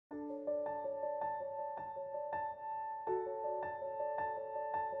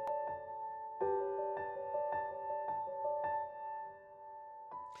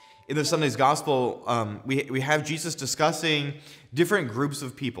In this Sunday's gospel, we have Jesus discussing different groups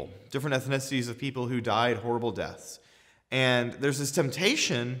of people, different ethnicities of people who died horrible deaths. And there's this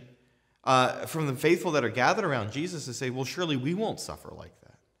temptation from the faithful that are gathered around Jesus to say, well, surely we won't suffer like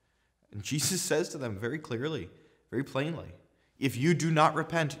that. And Jesus says to them very clearly, very plainly, if you do not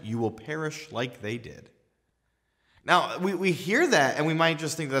repent, you will perish like they did. Now, we hear that, and we might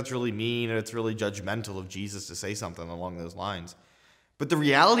just think that's really mean, and it's really judgmental of Jesus to say something along those lines. But the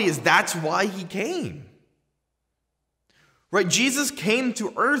reality is that's why he came. Right? Jesus came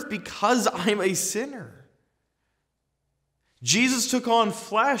to earth because I'm a sinner. Jesus took on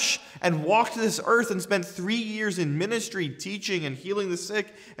flesh and walked this earth and spent 3 years in ministry, teaching and healing the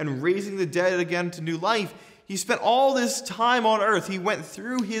sick and raising the dead again to new life. He spent all this time on earth. He went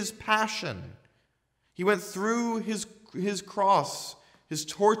through his passion. He went through his cross, his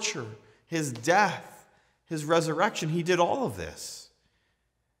torture, his death, his resurrection. He did all of this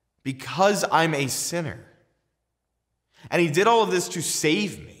because I'm a sinner. And he did all of this to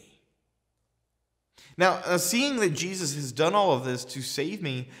save me. Now, seeing that Jesus has done all of this to save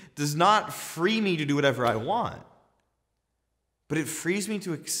me does not free me to do whatever I want, but it frees me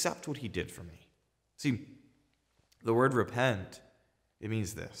to accept what he did for me. See, the word repent, it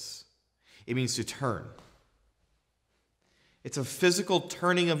means this. It means to turn. It's a physical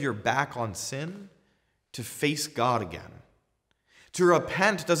turning of your back on sin to face God again. To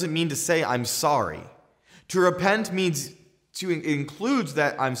repent doesn't mean to say, I'm sorry. To repent means it includes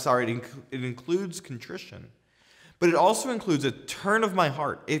that I'm sorry. It includes contrition. But it also includes a turn of my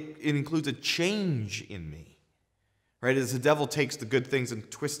heart. It includes a change in me. Right? As the devil takes the good things and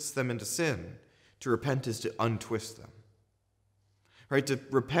twists them into sin, to repent is to untwist them. Right? To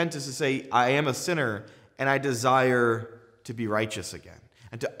repent is to say, I am a sinner and I desire to be righteous again.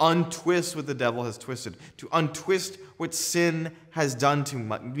 And to untwist what the devil has twisted. To untwist what sin has done to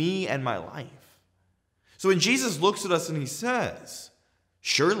me and my life. So when Jesus looks at us and he says,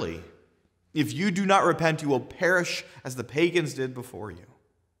 surely, if you do not repent, you will perish as the pagans did before you.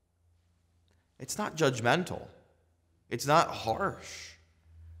 It's not judgmental. It's not harsh.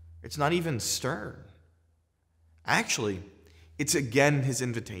 It's not even stern. Actually, it's again his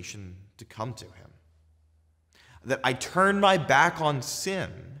invitation to come to him. That I turn my back on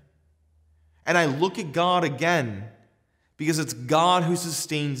sin and I look at God again because it's God who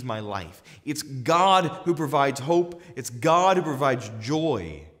sustains my life. It's God who provides hope. It's God who provides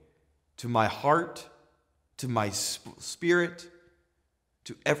joy to my heart, to my spirit,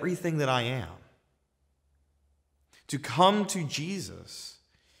 to everything that I am. To come to Jesus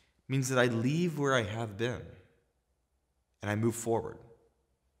means that I leave where I have been and I move forward.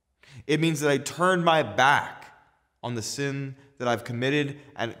 It means that I turn my back on the sin that I've committed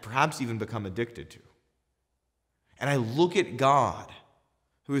and perhaps even become addicted to. And I look at God,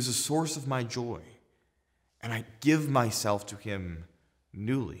 who is the source of my joy, and I give myself to him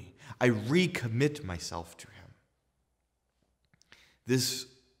newly. I recommit myself to him. This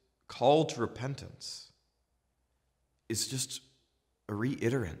call to repentance is just a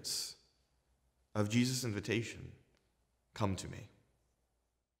reiterance of Jesus' invitation, come to me.